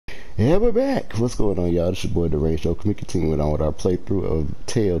Yeah, we're back. What's going on, y'all? It's your boy, The Ray Show. Can we continue on with our playthrough of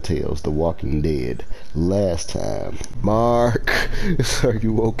Telltale's The Walking Dead? Last time, Mark, are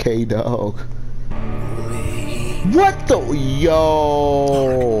you okay, dog? What the?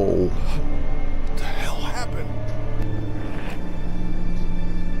 Yo! What the hell happened?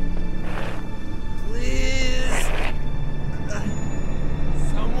 Please.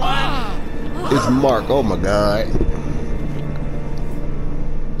 Someone. It's Mark. Oh my God.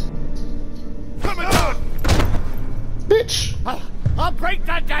 Bitch! I'll break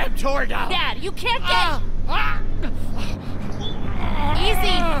that damn door down! Dad, you can't get...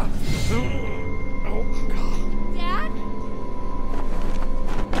 Easy! Oh, God.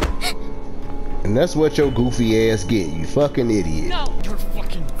 Dad? And that's what your goofy ass get, you fucking idiot. No! You're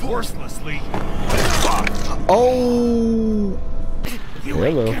fucking worthless, Lee. Oh! You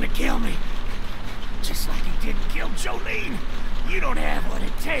Hello. ain't gonna kill me. Just like you didn't kill Jolene. You don't have what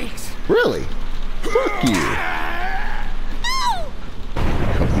it takes. Really? Fuck you.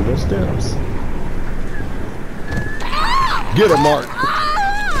 Couple more steps. Get him, Mark.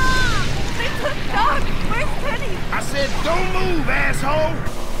 They took Doc! Where's Penny? I said don't move, asshole.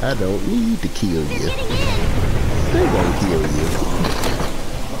 I don't need to kill They're you. getting in! They won't kill you.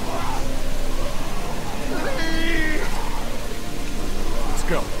 Let's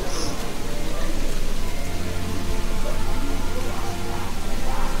go.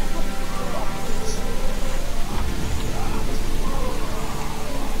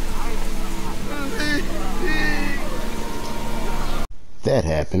 That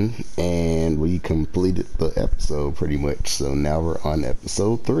happened, and we completed the episode pretty much. So now we're on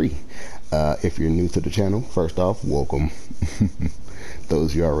episode 3. If you're new to the channel, first off, welcome.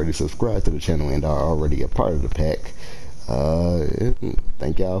 Those of you already subscribed to the channel and are already a part of the pack,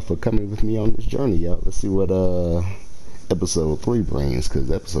 thank y'all for coming with me on this journey, y'all. Let's see what episode 3 brings,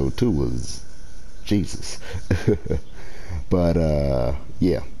 because episode 2 was Jesus. But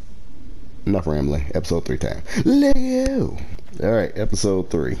yeah, enough rambling. Episode 3 time. LEGGO. All right, episode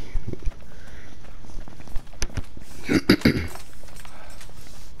 3.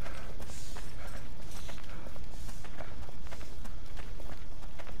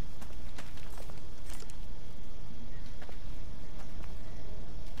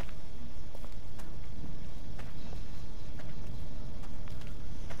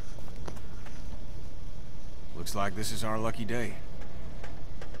 Looks like this is our lucky day.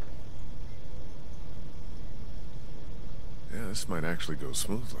 Yeah, this might actually go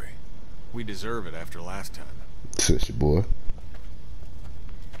smoothly. We deserve it after last time. It's your boy.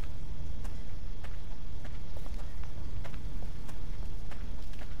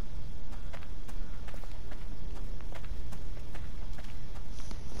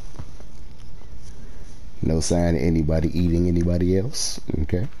 No sign of anybody eating anybody else.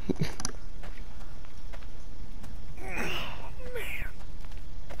 Okay.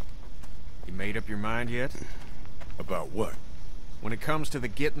 You made up your mind yet? About what? When it comes to the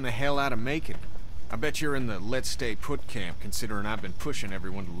getting the hell out of Macon, I bet you're in the let's stay put camp, considering I've been pushing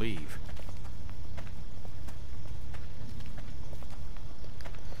everyone to leave.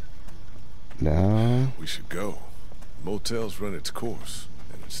 Nah. We should go. Motel's run its course,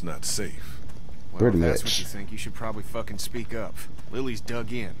 and it's not safe. Well, Pretty if that's much. what you think, you should probably fucking speak up. Lily's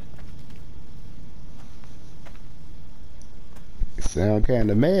dug in. You sound kind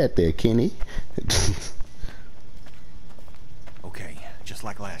of mad there, Kenny. Okay, just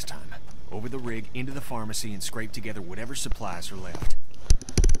like last time. Over the rig, into the pharmacy, and scrape together whatever supplies are left.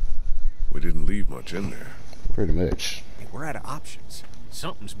 We didn't leave much in there. Pretty much. Hey, we're out of options.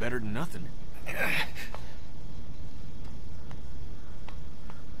 Something's better than nothing.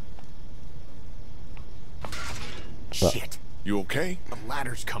 Shit. You okay? The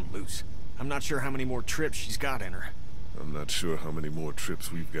ladder's come loose. I'm not sure how many more trips she's got in her. I'm not sure how many more trips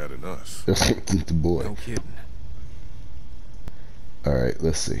we've got in us. The boy. No kidding. Alright,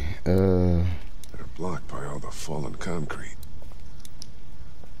 let's see. They're blocked by all the fallen concrete.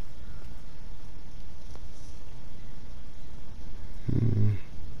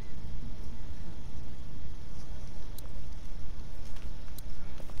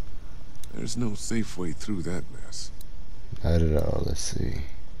 There's no safe way through that mess. Not at all. Let's see.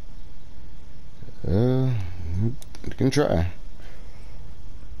 We can try.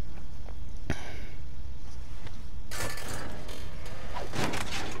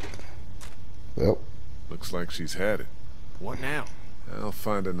 Well, Looks like she's had it. What now? I'll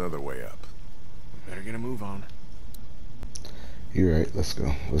find another way up. Better get a move on. you're right. Let's go.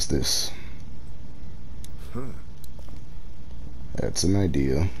 What's this? Huh. That's an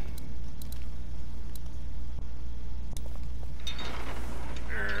idea.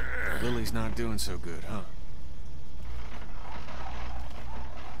 Lily's not doing so good, huh?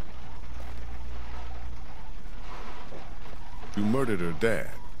 You murdered her dad.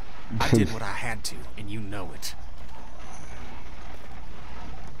 I did what I had to, and you know it.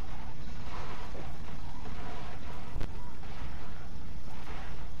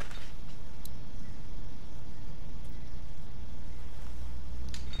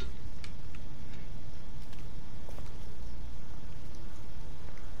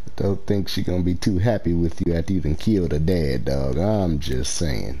 Don't think she gonna be too happy with you after you done killed her dad, dog. I'm just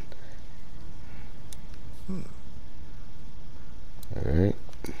saying. Alright.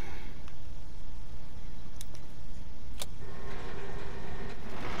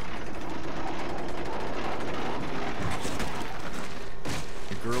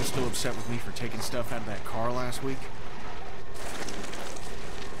 The girl still upset with me for taking stuff out of that car last week?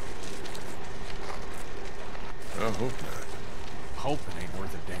 I hope not. Hope it ain't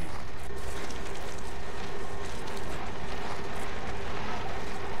worth a damn.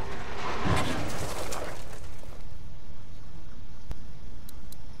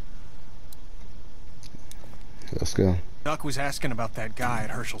 Let's go. Duck was asking about that guy at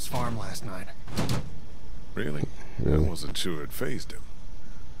Herschel's farm last night. Really? I wasn't sure it fazed him.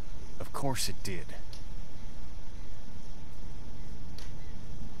 Of course it did.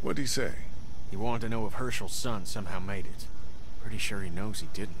 What'd he say? He wanted to know if Herschel's son somehow made it. Pretty sure he knows he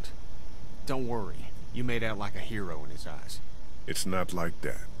didn't. Don't worry. You made out like a hero in his eyes. It's not like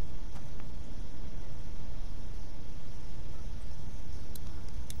that.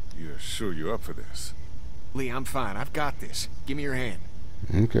 You're sure you're up for this? Lee, I'm fine. I've got this. Give me your hand.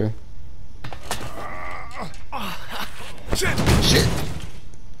 Okay. Shit! Shit.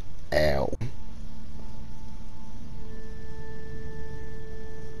 Ow.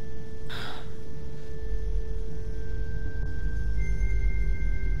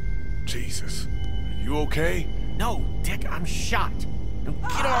 Jesus. Are you okay? No, Dick, I'm shot. Now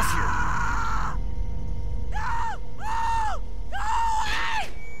get off here.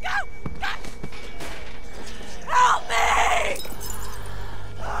 Help me!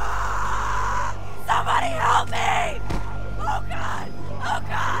 Somebody help me! Oh God! Oh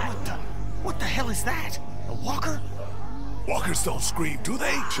God! What the hell is that? A walker? Walkers don't scream, do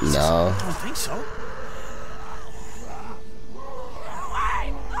they? No. I don't think so.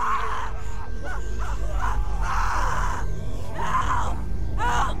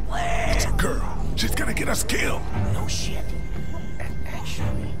 Help, please! It's a girl. She's gonna get us killed. No shit.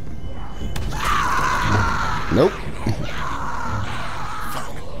 Actually... Nope.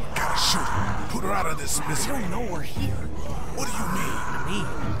 Gotta shoot her. Put her out of this I misery. don't know we're here. What do you mean? I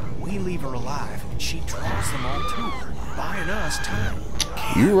mean, we leave her alive, and she draws them all to her, buying us time.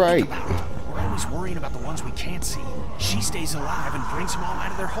 You right. We're always worrying about the ones we can't see. She stays alive and brings them all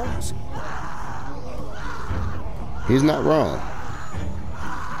out of their holes. He's not wrong.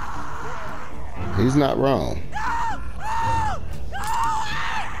 He's not wrong.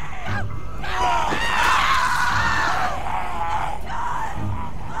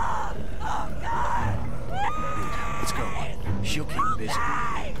 Let's go. She'll keep busy.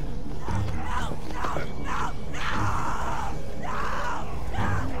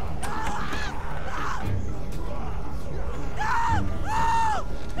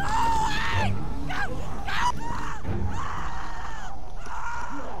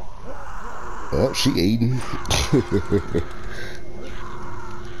 Oh, she eating.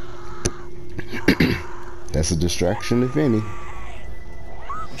 That's a distraction, if any.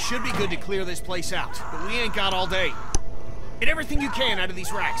 We should be good to clear this place out, but we ain't got all day. Get everything you can out of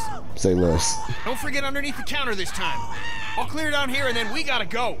these racks. Say less. Don't forget underneath the counter this time. I'll clear down here and then we gotta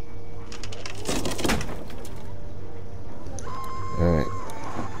go. Alright.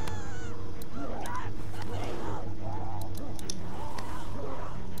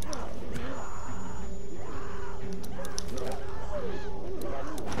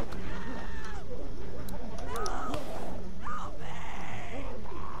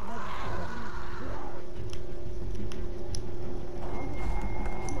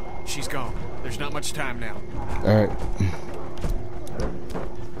 She's gone. There's not much time now. Alright.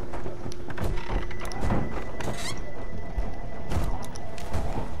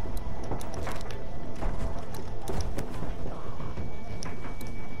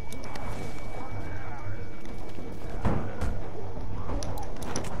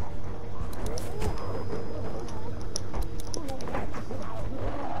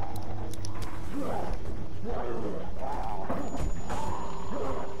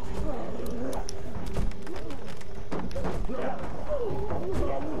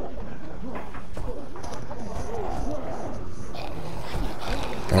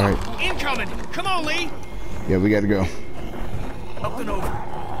 Alright. Incoming! Come on, Lee! Yeah, we gotta go. Up and over.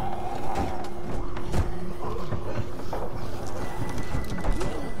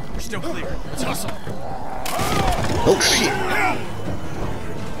 We're still clear. Let's hustle. Oh shit!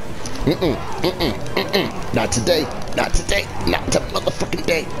 Not today. Not today. Not to motherfucking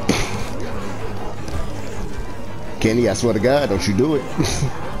day. Kenny, I swear to God, don't you do it.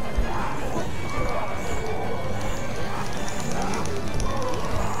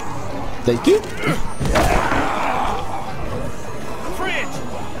 Thank you. Fridge!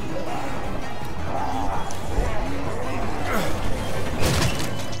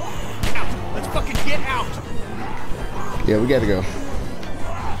 Out! Let's fucking get out! Yeah, we gotta go.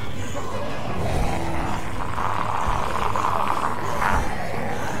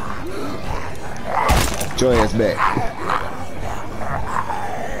 Joy ass back.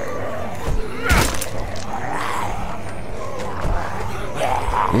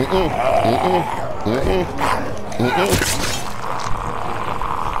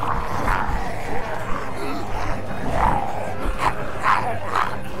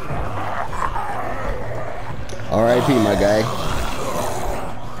 R.I.P. my guy.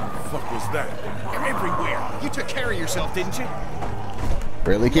 The fuck was that? You're everywhere. You took care of yourself, didn't you?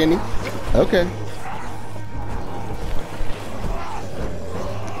 Really, Kenny? Okay.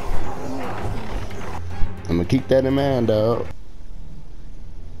 I'm gonna keep that in mind, dog.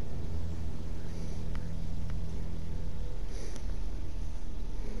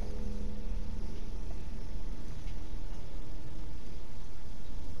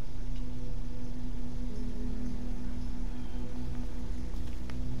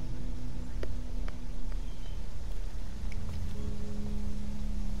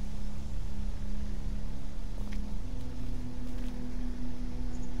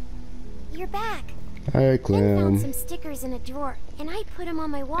 You're back. All right, I found Clem. some stickers in a drawer, and I put them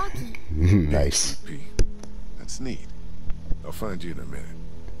on my walkie. Nice. P. That's neat. I'll find you in a minute.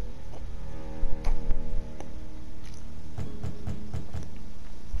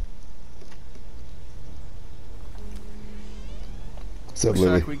 What's up, Looks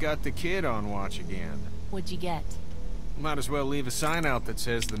Lily? like we got the kid on watch again. What'd you get? Might as well leave a sign out that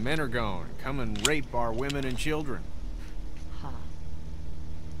says the men are gone. Come and rape our women and children. Huh.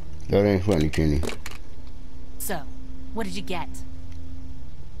 That ain't funny, Kenny. So, what did you get?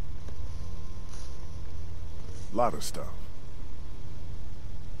 Lot of stuff.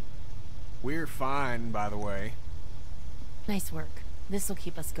 We're fine, by the way. Nice work. This'll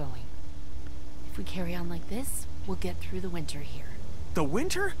keep us going. If we carry on like this, we'll get through the winter here. The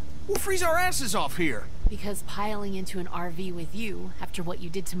winter? We'll freeze our asses off here. Because piling into an RV with you, after what you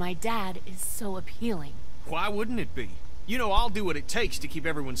did to my dad, is so appealing. Why wouldn't it be? You know I'll do what it takes to keep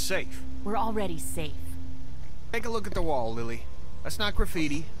everyone safe. We're already safe. Take a look at the wall, Lily. That's not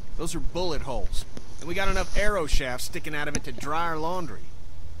graffiti. Those are bullet holes. And we got enough arrow shafts sticking out of it to dry our laundry.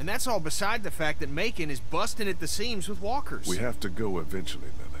 And that's all beside the fact that Macon is busting at the seams with walkers. We have to go eventually,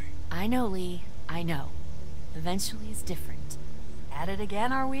 Lily. I know, Lee. I know. Eventually is different. At it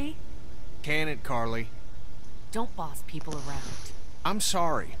again, are we? Can it, Carly? Don't boss people around. I'm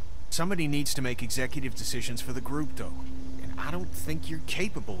sorry. Somebody needs to make executive decisions for the group, though. And I don't think you're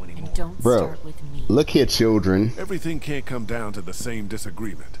capable anymore. And don't Bro, start with me. look here, children. Everything can't come down to the same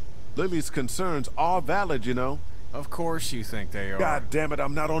disagreement. Lily's concerns are valid, you know. Of course you think they are. God damn it,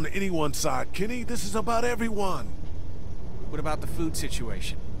 I'm not on anyone's side, Kenny. This is about everyone. What about the food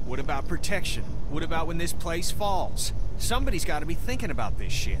situation? What about protection? What about when this place falls? Somebody's got to be thinking about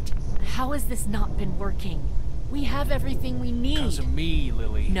this shit. How has this not been working? We have everything we need. Because of me,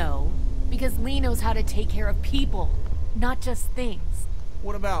 Lily. No, because Lee knows how to take care of people, not just things.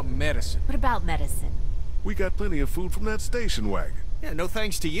 What about medicine? What about medicine? We got plenty of food from that station wagon. Yeah, no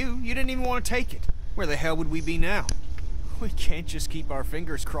thanks to you. You didn't even want to take it. Where the hell would we be now? We can't just keep our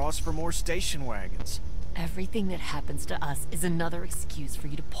fingers crossed for more station wagons. Everything that happens to us is another excuse for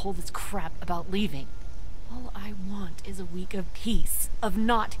you to pull this crap about leaving. All I want is a week of peace, of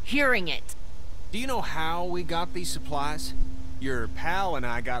not hearing it. Do you know how we got these supplies? Your pal and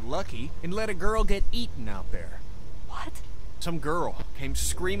I got lucky and let a girl get eaten out there. What? Some girl came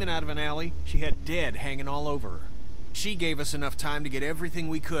screaming out of an alley. She had dead hanging all over her. She gave us enough time to get everything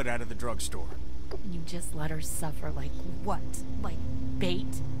we could out of the drugstore. You just let her suffer like what? Like bait?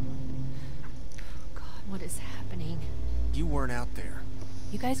 God, what is happening? You weren't out there.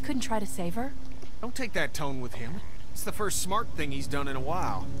 You guys couldn't try to save her? Don't take that tone with him. It's the first smart thing he's done in a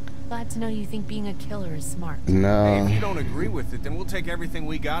while. Glad to know you think being a killer is smart. Hey, No, if you don't agree with it, then we'll take everything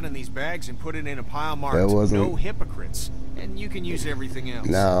we got in these bags and put it in a pile marked That wasn't- "No hypocrites." And you can use everything else.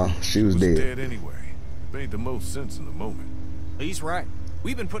 no, she was dead. Dead anyway. Made the most sense in the moment. He's right.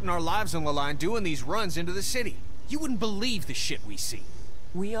 We've been putting our lives on the line doing these runs into the city. You wouldn't believe the shit we see.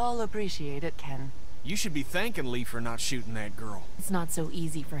 We all appreciate it, Ken. You should be thanking Lee for not shooting that girl. It's not so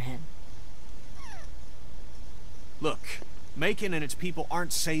easy for him. Look, Macon and its people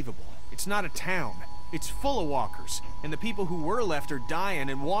aren't savable. It's not a town. It's full of walkers, and the people who were left are dying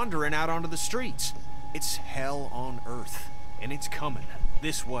and wandering out onto the streets. It's hell on earth, and it's coming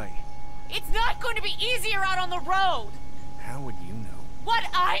this way. It's not going to be easier out on the road! How would you know? What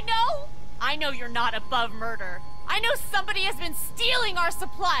I know? I know you're not above murder. I know somebody has been stealing our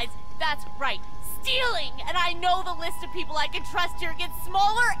supplies. That's right, stealing! And I know the list of people I can trust here gets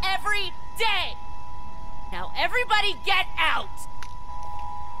smaller every day! Now everybody get out!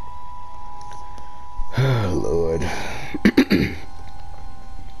 Oh, Lord.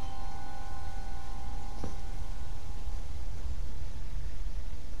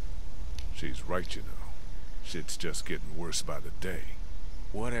 She's right, you know. Shit's just getting worse by the day.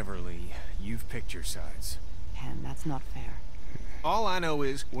 Whatever, Lee. You've picked your sides. Ken, that's not fair. All I know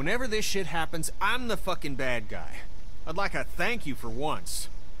is, whenever this shit happens, I'm the fucking bad guy. I'd like a thank you for once.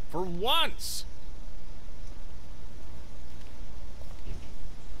 For once!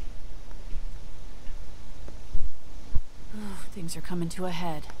 Things are coming to a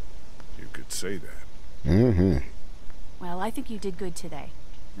head. You could say that. Mm-hmm. Well, I think you did good today.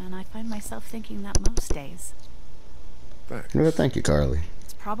 And I find myself thinking that most days. Thanks. Well, thank you, Carly.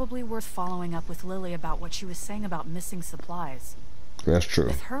 It's probably worth following up with Lily about what she was saying about missing supplies. That's true.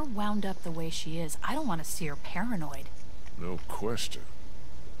 With her wound up the way she is, I don't want to see her paranoid. No question.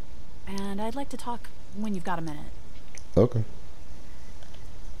 And I'd like to talk when you've got a minute. Okay.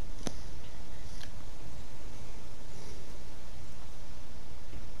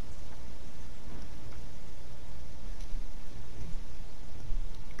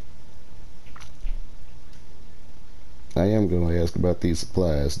 I am going to ask about these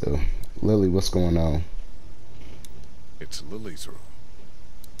supplies, though. Lily, what's going on? It's Lily's room.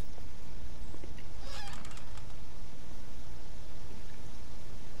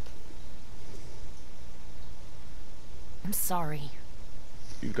 I'm sorry.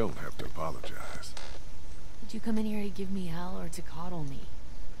 You don't have to apologize. Did you come in here to give me hell or to coddle me?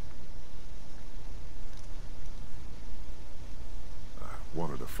 I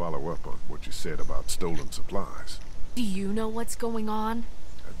wanted to follow up on what you said about stolen supplies. Do you know what's going on?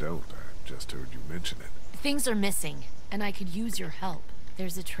 I don't. I just heard you mention it. Things are missing, and I could use your help.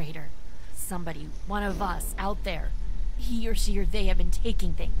 There's a traitor. Somebody, one of us, out there. He or she or they have been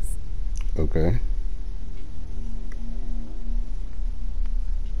taking things. Okay.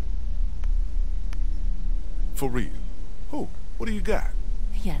 For real? Who? What do you got?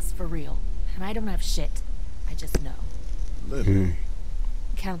 Yes, for real. And I don't have shit. I just know. Lily.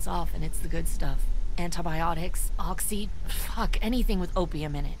 Counts off, and it's the good stuff. Antibiotics, oxy, fuck, anything with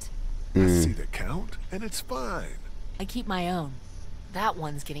opium in it. I see the count, and it's fine. I keep my own. That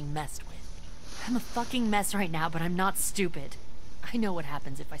one's getting messed with. I'm a fucking mess right now, but I'm not stupid. I know what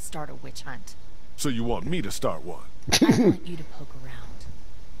happens if I start a witch hunt. So you want me to start one? I want you to poke around.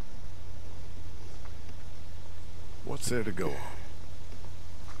 What's there to go on?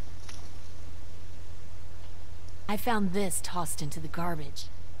 I found this tossed into the garbage.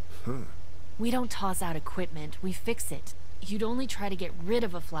 Huh. We don't toss out equipment, we fix it. You'd only try to get rid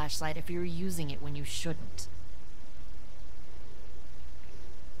of a flashlight if you were using it when you shouldn't.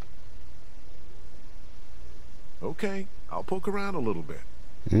 Okay, I'll poke around a little bit.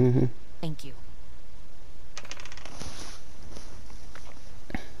 Mm-hmm. Thank you.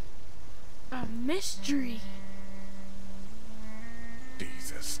 A mystery.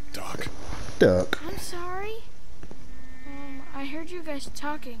 Jesus, Doc. Duck. I'm sorry. I heard you guys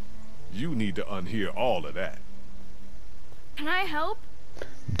talking. You need to unhear all of that. Can I help?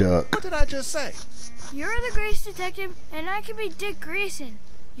 Duck. What did I just say? You're the Grace Detective, and I can be Dick Grayson,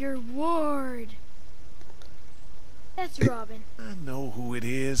 your ward. That's Robin. I know who it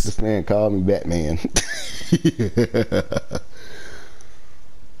is. This man called me Batman.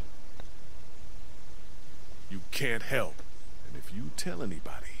 You can't help. And if you tell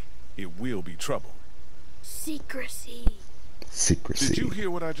anybody, it will be trouble. Secrecy. Secrecy. Did you hear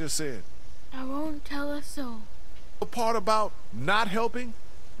what I just said? I won't tell a soul. The part about not helping?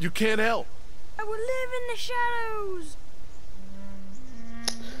 You can't help. I will live in the shadows.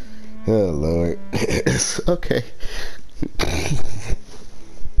 Oh, Lord. Okay.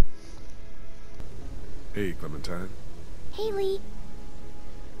 Hey, Clementine. Hey, Lee.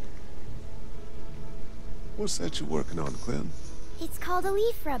 What's that you're working on, Clem? It's called a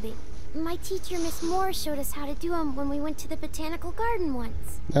leaf rubbing. My teacher, Miss Moore, showed us how to do them when we went to the botanical garden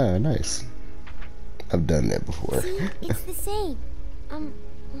once. Oh, nice. I've done that before. See, it's the same.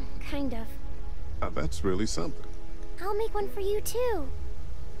 Kind of. Now, that's really something. I'll make one for you, too.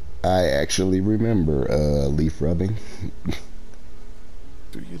 I actually remember leaf rubbing.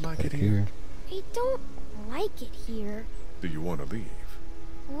 Do you like it here? I don't like it here. Do you want to leave?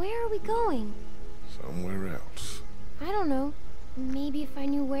 Where are we going? Somewhere else. I don't know. Maybe if I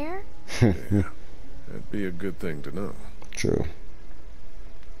knew where? Yeah, that'd be a good thing to know. True.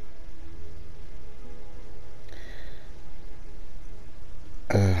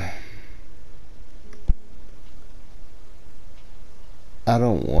 I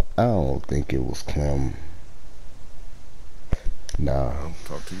don't think it was Clem. Nah. I'll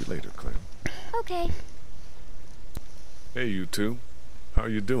talk to you later, Clem. Okay. Hey, you two. How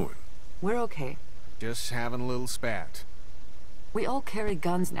you doing? We're okay. Just having a little spat. We all carry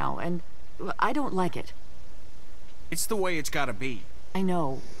guns now, and I don't like it. It's the way it's gotta be. I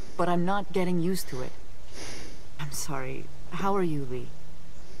know, but I'm not getting used to it. I'm sorry. How are you, Lee?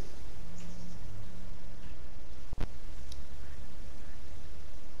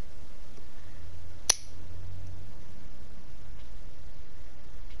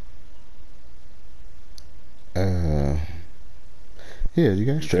 Yeah, you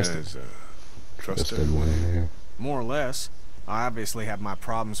guys trust Trust everyone in here. More or less. I obviously have my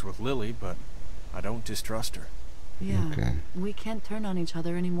problems with Lily, but I don't distrust her. Yeah, Okay. we can't turn on each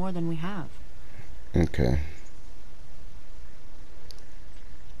other any more than we have. Okay.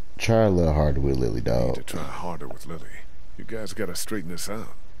 Try a little harder with Lily, Need dog. to try harder with Lily. You guys gotta straighten this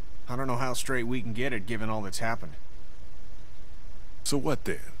out. I don't know how straight we can get it given all that's happened. So what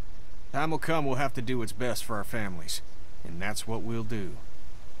then? Time will come we'll have to do what's best for our families. And that's what we'll do.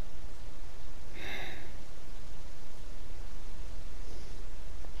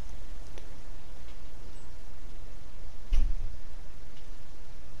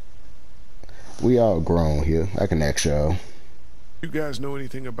 We all grown here. I can ask y'all. You guys know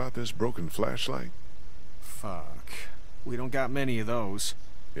anything about this broken flashlight? Fuck. We don't got many of those.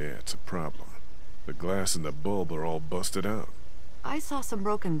 Yeah, it's a problem. The glass and the bulb are all busted out. I saw some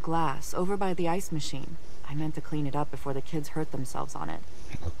broken glass over by the ice machine. I meant to clean it up before the kids hurt themselves on it.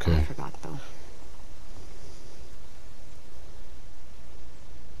 Okay. I forgot, though.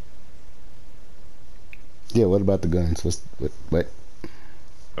 Yeah, what about the guns? What?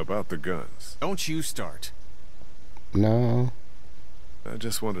 About the guns. Don't you start. No. I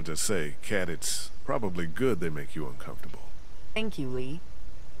just wanted to say, Kat, it's probably good they make you uncomfortable. Thank you, Lee.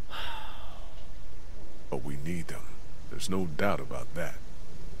 But we need them. There's no doubt about that.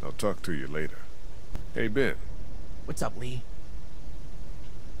 I'll talk to you later. Hey, Ben. What's up, Lee?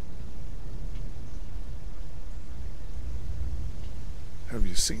 Have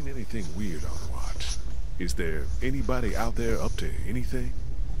you seen anything weird on watch? Is there anybody out there up to anything?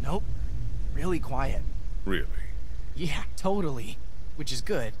 Nope. Really quiet. Really? Yeah, totally. Which is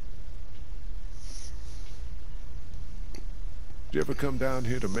good. Did you ever come down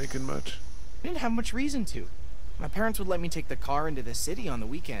here to Macon much? I didn't have much reason to. My parents would let me take the car into the city on the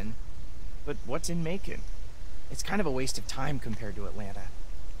weekend. But what's in Macon? It's kind of a waste of time compared to Atlanta.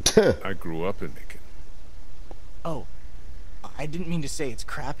 I grew up in Macon. Oh, I didn't mean to say it's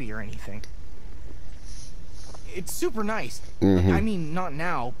crappy or anything. It's super nice. Mm-hmm. I mean, not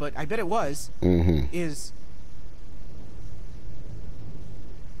now, but I bet it was. Mm-hmm. Is...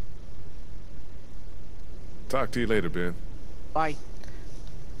 Talk to you later, Ben. Bye.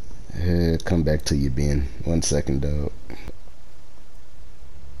 Come back to you, Ben. 1 second, dog.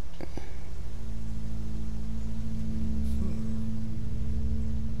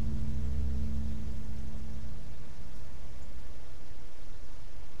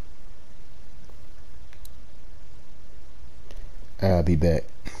 I'll be back.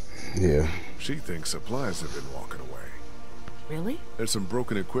 Yeah. She thinks supplies have been walking away. Really? There's some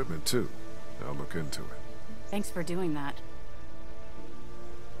broken equipment, too. I'll look into it. Thanks for doing that.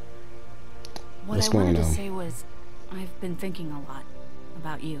 What What's I wanted going to on? say was, I've been thinking a lot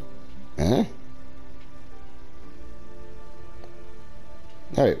about you. Huh?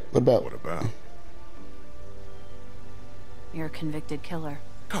 Alright, what about? What about? You're a convicted killer.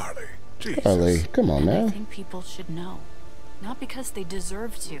 Carly, Jesus. Carly, come on And I now. think people should know. Not because they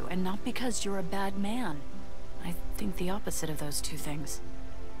deserve to, and not because you're a bad man. I think the opposite of those two things.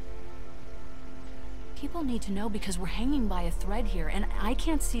 People need to know because we're hanging by a thread here, and I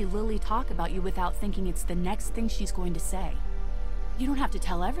can't see Lily talk about you without thinking it's the next thing she's going to say. You don't have to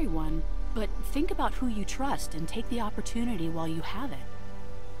tell everyone, but think about who you trust and take the opportunity while you have it.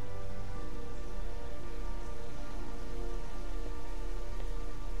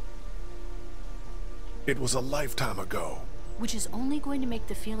 It was a lifetime ago. Which is only going to make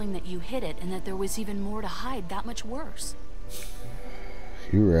the feeling that you hid it and that there was even more to hide that much worse.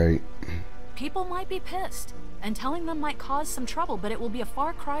 You're right. People might be pissed, and telling them might cause some trouble, but it will be a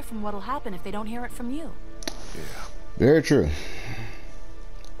far cry from what'll happen if they don't hear it from you. Yeah. Very true.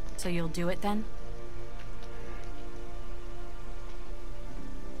 So you'll do it then?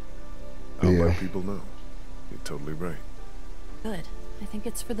 I'll Yeah. let people know. You're totally right. Good. I think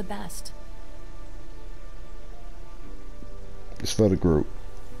it's for the best. It's for the group.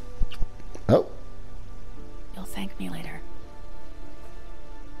 Oh. You'll thank me later.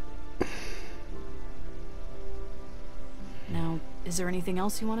 Now, is there anything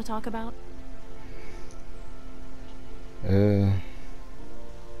else you want to talk about? Do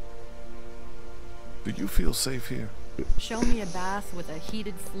you feel safe here? Show me a bath with a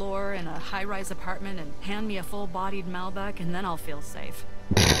heated floor in a high-rise apartment and hand me a full-bodied Malbec and then I'll feel safe.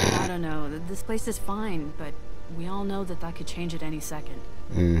 I don't know. This place is fine, but we all know that that could change at any second.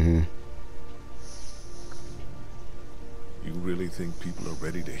 Mm-hmm. You really think people are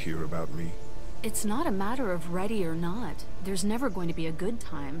ready to hear about me? It's not a matter of ready or not. There's never going to be a good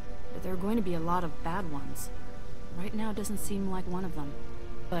time, but there are going to be a lot of bad ones. Right now doesn't seem like one of them.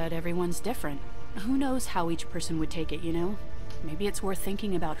 But everyone's different. Who knows how each person would take it, you know? Maybe it's worth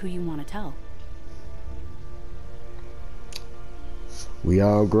thinking about who you want to tell. We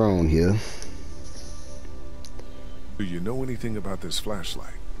all grown here. Do you know anything about this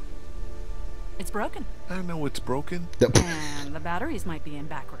flashlight? It's broken. I know it's broken. And the batteries might be in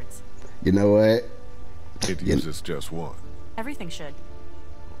backwards. You know what? It uses just one. Everything should.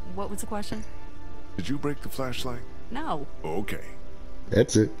 What was the question? Did you break the flashlight? No. Okay.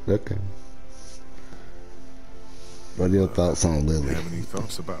 That's it. Okay. What are your thoughts on Lily? Have any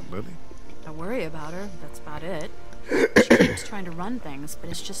thoughts about Lily? I worry about her. That's about it. She keeps trying to run things,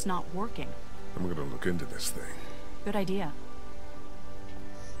 but it's just not working. I'm gonna look into this thing. Good idea.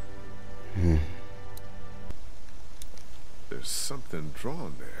 There's something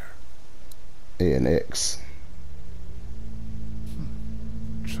drawn there. An X.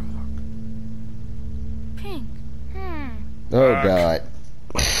 Chalk. Pink. Oh God.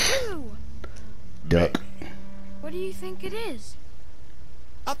 Ew. Duck. What do you think it is?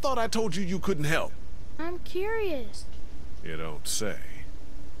 I thought I told you you couldn't help. I'm curious. You don't say.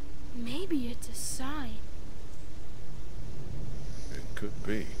 Maybe it's a sign. It could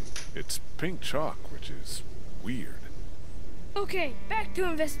be. It's pink chalk, which is weird. Okay, back to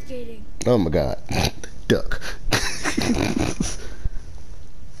investigating. Oh my God. Duck.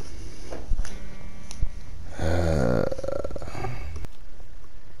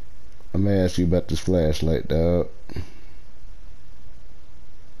 I'm gonna ask you about this flashlight, dog.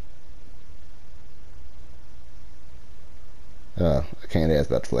 I can't ask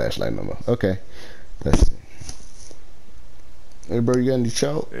about the flashlight no more. Okay. Let's see. Hey, bro, you got any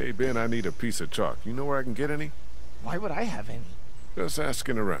chalk? Hey, Ben, I need a piece of chalk. You know where I can get any? Why would I have any? Just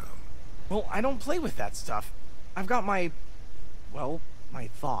asking around. Well, I don't play with that stuff. I've got my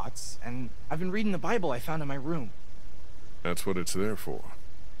thoughts, and I've been reading the Bible I found in my room. That's what it's there for.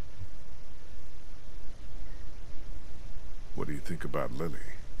 What do you think about Lily?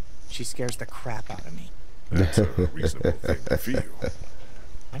 She scares the crap out of me. That's a reasonable thing to feel.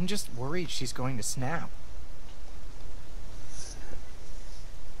 I'm just worried she's going to snap.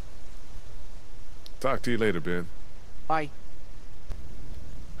 Talk to you later, Ben. Bye.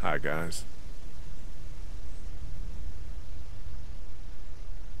 Hi, guys.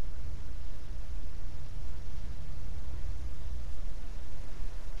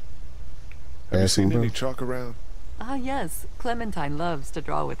 Have you seen any chalk around? Ah, yes. Clementine loves to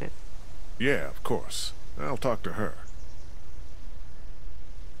draw with it. Yeah, of course. I'll talk to her.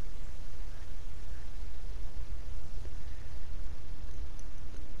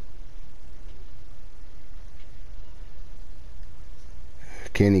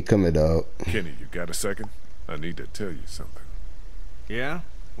 Kenny, come here, dog. Kenny, you got a second? I need to tell you something. Yeah?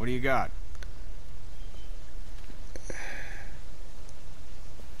 What do you got?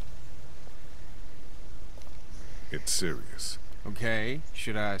 It's serious. Okay,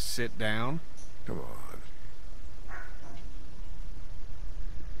 should I sit down? Come on.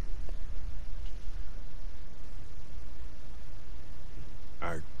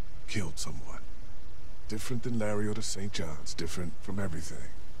 I killed someone. Different than Larry or the St. John's. Different from everything.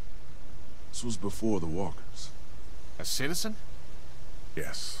 This was before the Walkers. A citizen?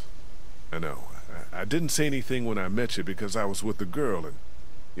 Yes. I know. I didn't say anything when I met you because I was with the girl and,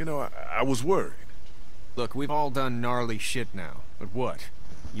 you know, I was worried. Look, we've all done gnarly shit now. But what?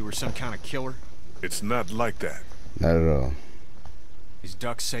 You were some kind of killer? It's not like that. Not at all. Is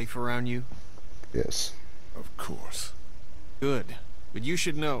Duck safe around you? Yes. Of course. Good. But you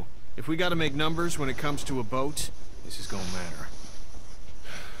should know, if we gotta make numbers when it comes to a boat, this is gonna matter.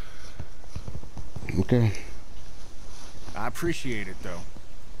 Okay. I appreciate it, though.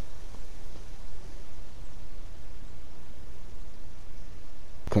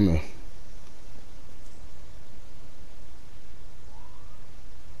 Come here.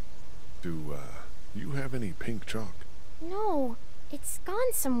 Do, you have any pink chalk? No, it's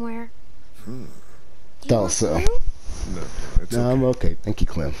gone somewhere. Do you Thought want so. glue? No, it's No, okay. I'm okay. Thank you,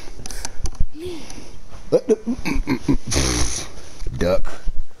 Clem. Lee, Duck.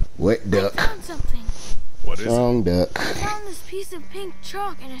 Wet I duck. found something. What is it? Strong duck. I found this piece of pink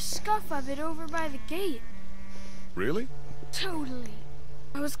chalk and a scuff of it over by the gate. Really? Totally.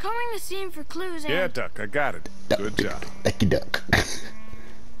 I was combing the scene for clues and... Yeah, Duck, I got it. Duck. Good job. Ducky duck.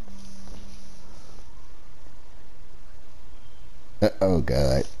 Oh,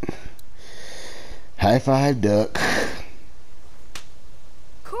 God. High five, duck.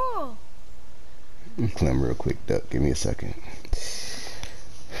 Cool. Clem real quick, duck. Give me a second.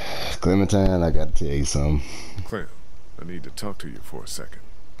 Clementine, I gotta tell you something. Clem, I need to talk to you for a second.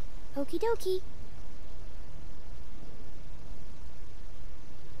 Okie dokie.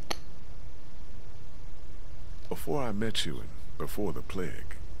 Before I met you and before the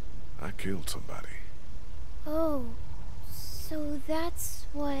plague, I killed somebody. Oh, so that's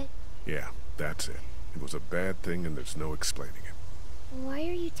what... Yeah, that's it. It was a bad thing and there's no explaining it. Why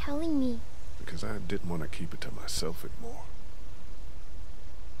are you telling me? Because I didn't want to keep it to myself anymore.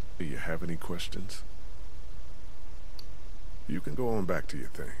 Do you have any questions? You can go on back to your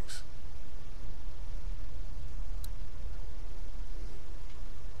things.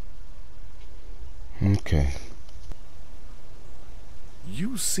 Okay.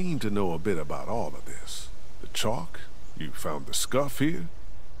 You seem to know a bit about all of this. The chalk, you found the scuff here.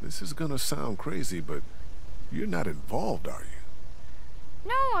 This is gonna sound crazy, but you're not involved, are you?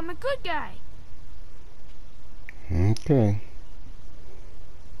 No, I'm a good guy. Okay.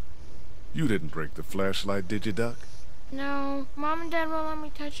 You didn't break the flashlight, did you, Duck? No, Mom and Dad won't let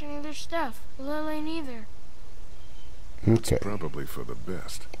me touch any of their stuff. Lily neither. Okay. Probably for the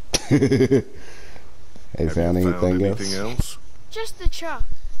best. Hey, Have found you anything anything else? Just the chalk.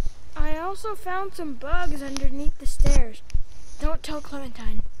 I also found some bugs underneath the stairs. Don't tell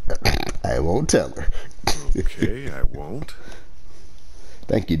Clementine. I won't tell her. Okay, I won't.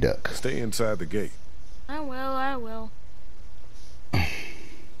 Thank you, duck. Stay inside the gate. I will.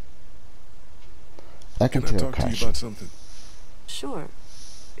 I can Can I tell talk to you Kasha. about something? Sure.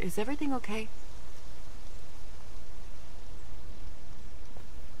 Is everything okay?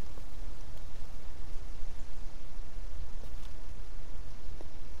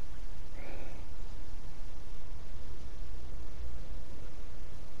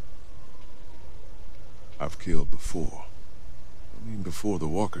 I've killed before. I mean, before the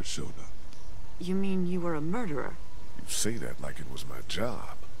walkers showed up. You mean you were a murderer? You say that like it was my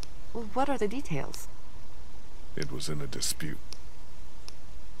job. Well, what are the details? It was in a dispute.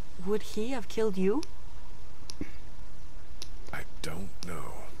 Would he have killed you? I don't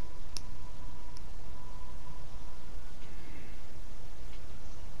know.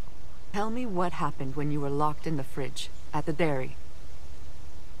 Tell me what happened when you were locked in the fridge at the dairy.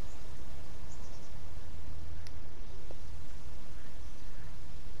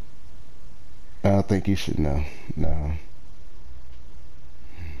 I don't think you should know. No.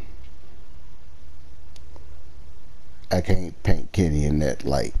 I can't paint Kenny in that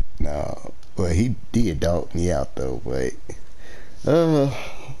light. No. Well, he did dog me out though, but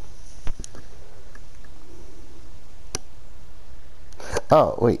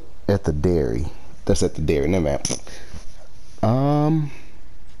oh wait, at the dairy. That's at the dairy. Never mind.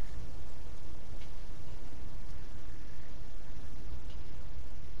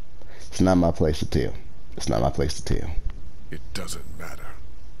 It's not my place to tell. It's not my place to tell. It doesn't matter.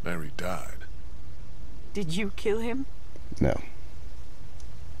 Mary died. Did you kill him? No.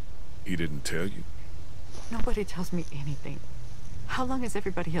 He didn't tell you? Nobody tells me anything. How long has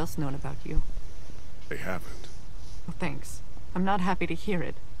everybody else known about you? They haven't. Well, thanks. I'm not happy to hear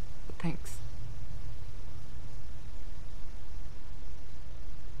it, but thanks.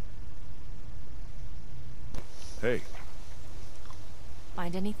 Hey,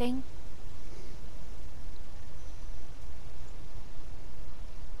 Find anything?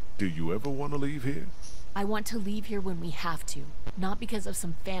 do you ever want to leave here? I want to leave here when we have to, not because of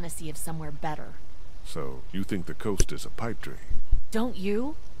some fantasy of somewhere better. So, you think the coast is a pipe dream? Don't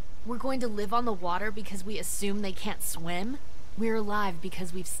you? We're going to live on the water because we assume they can't swim? We're alive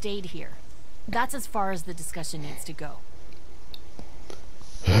because we've stayed here. That's as far as the discussion needs to go.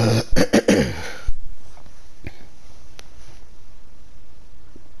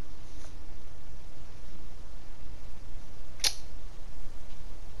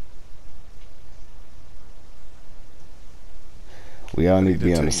 We all need to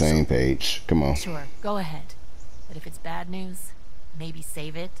be on the same page. Come on. Sure, go ahead. But if it's bad news, maybe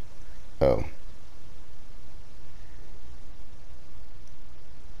save it. Oh.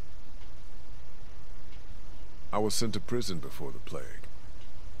 I was sent to prison before the plague.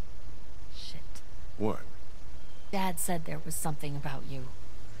 Shit. What? Dad said there was something about you.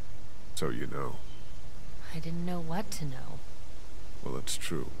 So you know. I didn't know what to know. Well, it's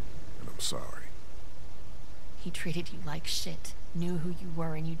true, and I'm sorry. He treated you like shit, knew who you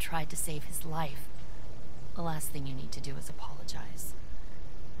were, and you tried to save his life. The last thing you need to do is apologize.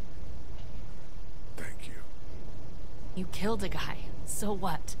 Thank you. You killed a guy. So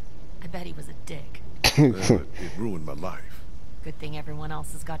what? I bet he was a dick. Well, it ruined my life. Good thing everyone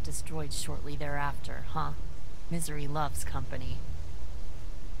else's got destroyed shortly thereafter, huh? Misery loves company.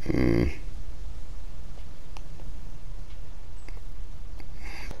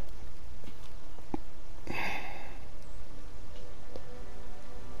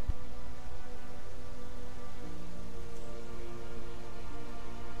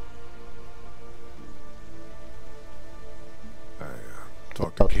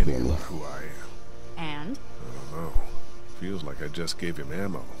 Talk to Kenny about who I am. And? I don't know. Feels like I just gave him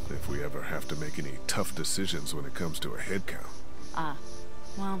ammo if we ever have to make any tough decisions when it comes to a head count. Ah,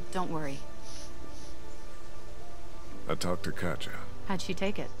 well, don't worry. I talked to Katja. How'd she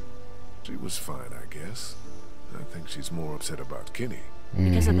take it? She was fine, I guess. I think she's more upset about Kenny.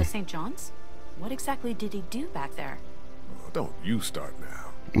 Because of the St. John's? What exactly did he do back there? Oh, don't you start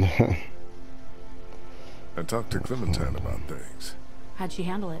now. I talked to Clementine about things. How'd she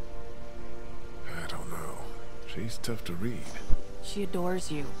handle it? I don't know. She's tough to read. She adores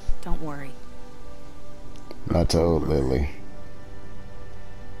you. Don't worry. I told Lily.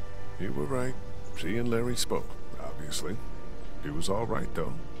 You were right. She and Larry spoke, obviously. He was all right,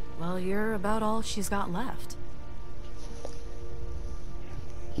 though. Well, you're about all she's got left.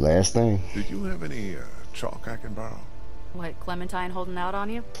 Last thing. Did you have any chalk I can borrow? What, Clementine holding out on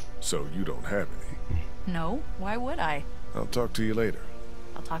you? So you don't have any? No, why would I? I'll talk to you later.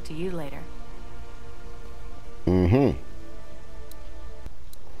 I'll talk to you later.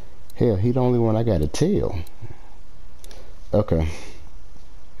 Hell, he the only one I gotta tell. Okay.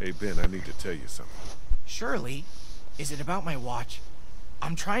 Hey, Ben, I need to tell you something. Surely. Is it about my watch?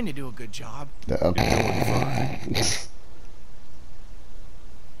 I'm trying to do a good job. Okay.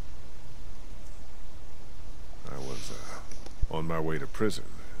 I was on my way to prison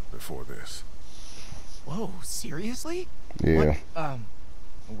before this. Whoa, seriously? Yeah. What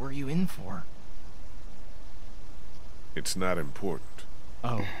were you in for? It's not important.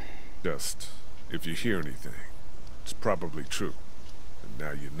 Oh. Just, if you hear anything, it's probably true. And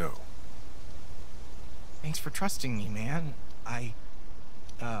now you know. Thanks for trusting me, man.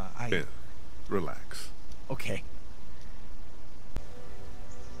 Ben, relax. Okay.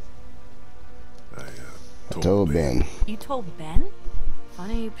 I told Ben. You told Ben?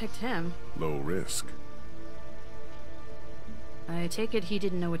 Funny you picked him. Low risk. I take it he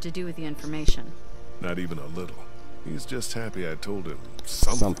didn't know what to do with the information. Not even a little. He's just happy I told him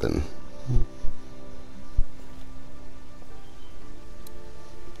something.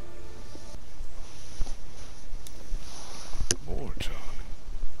 More chalk.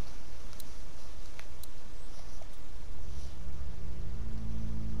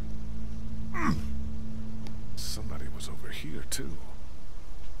 Somebody was over here, too.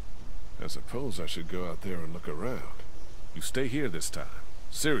 I suppose I should go out there and look around. You stay here this time.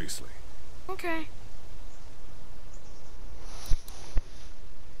 Seriously. Okay.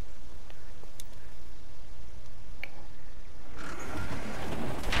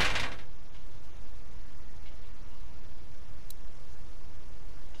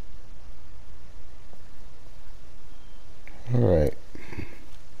 Alright.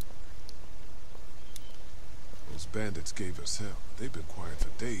 Those bandits gave us hell. They've been quiet for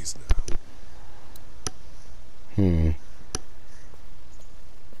days now.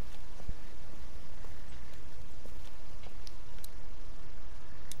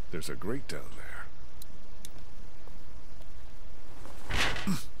 There's a grate down there.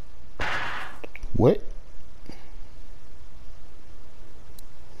 What?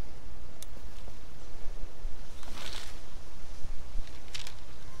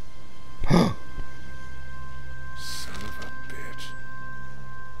 Son of a bitch.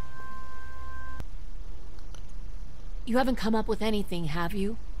 You haven't come up with anything, have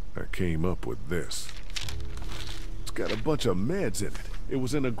you? I came up with this. It's got a bunch of meds in it. It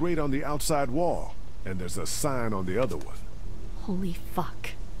was in a grate on the outside wall. And there's a sign on the other one. Holy fuck.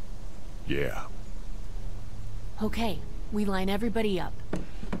 Yeah. Okay, we line everybody up.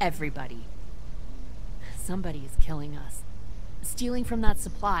 Everybody. Somebody is killing us. Stealing from that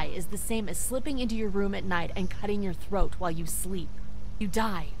supply is the same as slipping into your room at night and cutting your throat while you sleep. You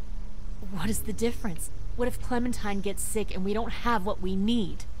die. What is the difference? What if Clementine gets sick and we don't have what we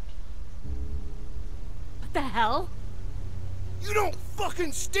need? What the hell? You don't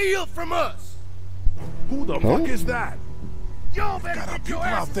fucking steal from us! Who the fuck is that? Y'all better Got our get your people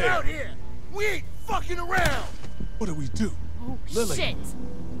out asses there. out here! We ain't fucking around! What do we do? Oh, Lily. shit!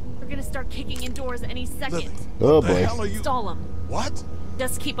 We're gonna start kicking in doors any second. Lily, Oh what the boy. hell are you? Stall him. What?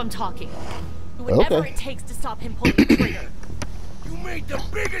 Just keep him talking. Do whatever Okay. it takes to stop him pulling the trigger. You made the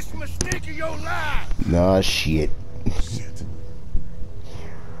biggest mistake of your life! Nah, shit. Shit.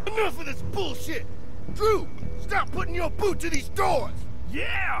 Enough of this bullshit! Drew, stop putting your boot to these doors!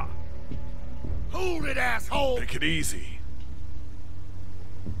 Yeah! Hold it, asshole! Take it easy.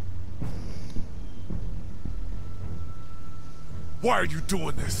 Why are you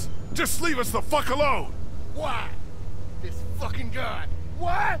doing this? Just leave us the fuck alone! Why? This fucking gun.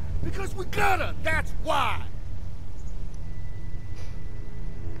 Why? Because we gotta! That's why!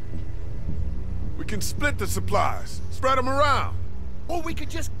 We can split the supplies, spread them around. Or we could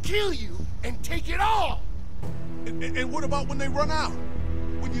just kill you and take it all! And what about when they run out?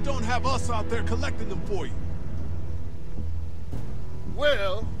 When you don't have us out there collecting them for you?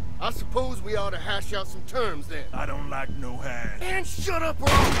 Well, I suppose we ought to hash out some terms then. I don't like no hash. And shut up or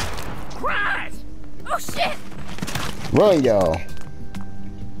I'll... Christ! Oh shit! Run, y'all.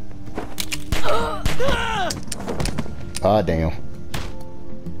 Ah, damn.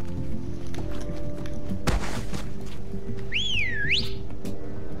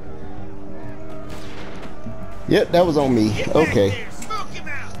 Yep, that was on me. Okay. Smoke him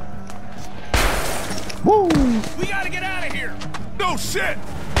out! Woo! We gotta get out of here! No shit!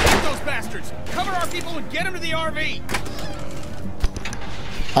 Get those bastards! Cover our people and get them to the RV!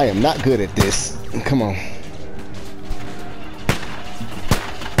 I am not good at this. Come on.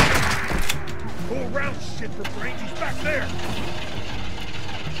 Go around, shit for brains. He's back there!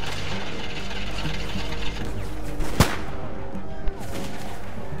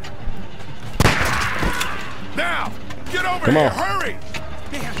 Now! Get over Come here! on. Hurry!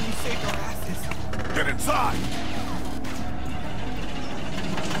 Damn, you saved our asses! Get inside!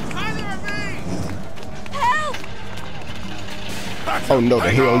 Help! Oh no, the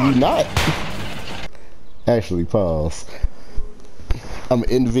Hang hell on. you not. Actually, pause. I'm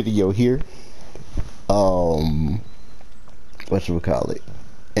in the video here. Whatchamacallit,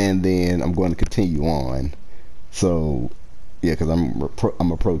 and then I'm going to continue on. So, yeah, because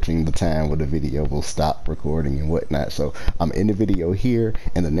I'm approaching the time where the video will stop recording and whatnot. So I'm in the video here,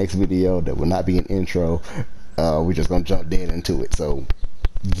 and the next video that will not be an intro. We're just gonna jump dead into it. So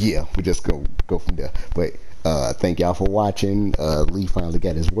yeah, we just go from there. But thank y'all for watching. Lee finally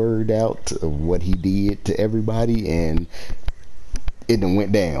got his word out of what he did to everybody, and it done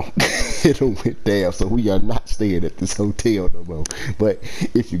went down. It done went down. So we are not staying at this hotel no more. But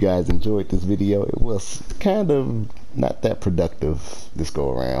if you guys enjoyed this video, it was kind of not that productive this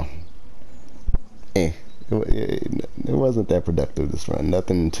go around. It wasn't that productive this run.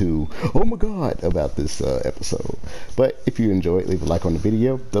 Nothing too oh my god about this episode. But if you enjoyed, leave a like on the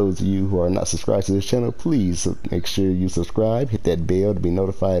video. Those of you who are not subscribed to this channel, please make sure you subscribe. Hit that bell to be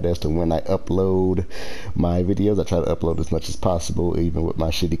notified as to when I upload my videos. I try to upload as much as possible, even with my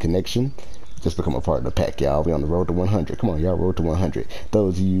shitty connection. Just become a part of the pack, y'all. We on the road to 100. Come on, y'all, road to 100.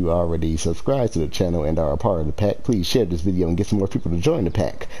 Those of you already subscribed to the channel and are a part of the pack, please share this video and get some more people to join the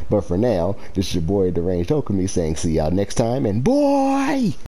pack. But for now, this is your boy Deranged Alchemy saying see y'all next time, and boy!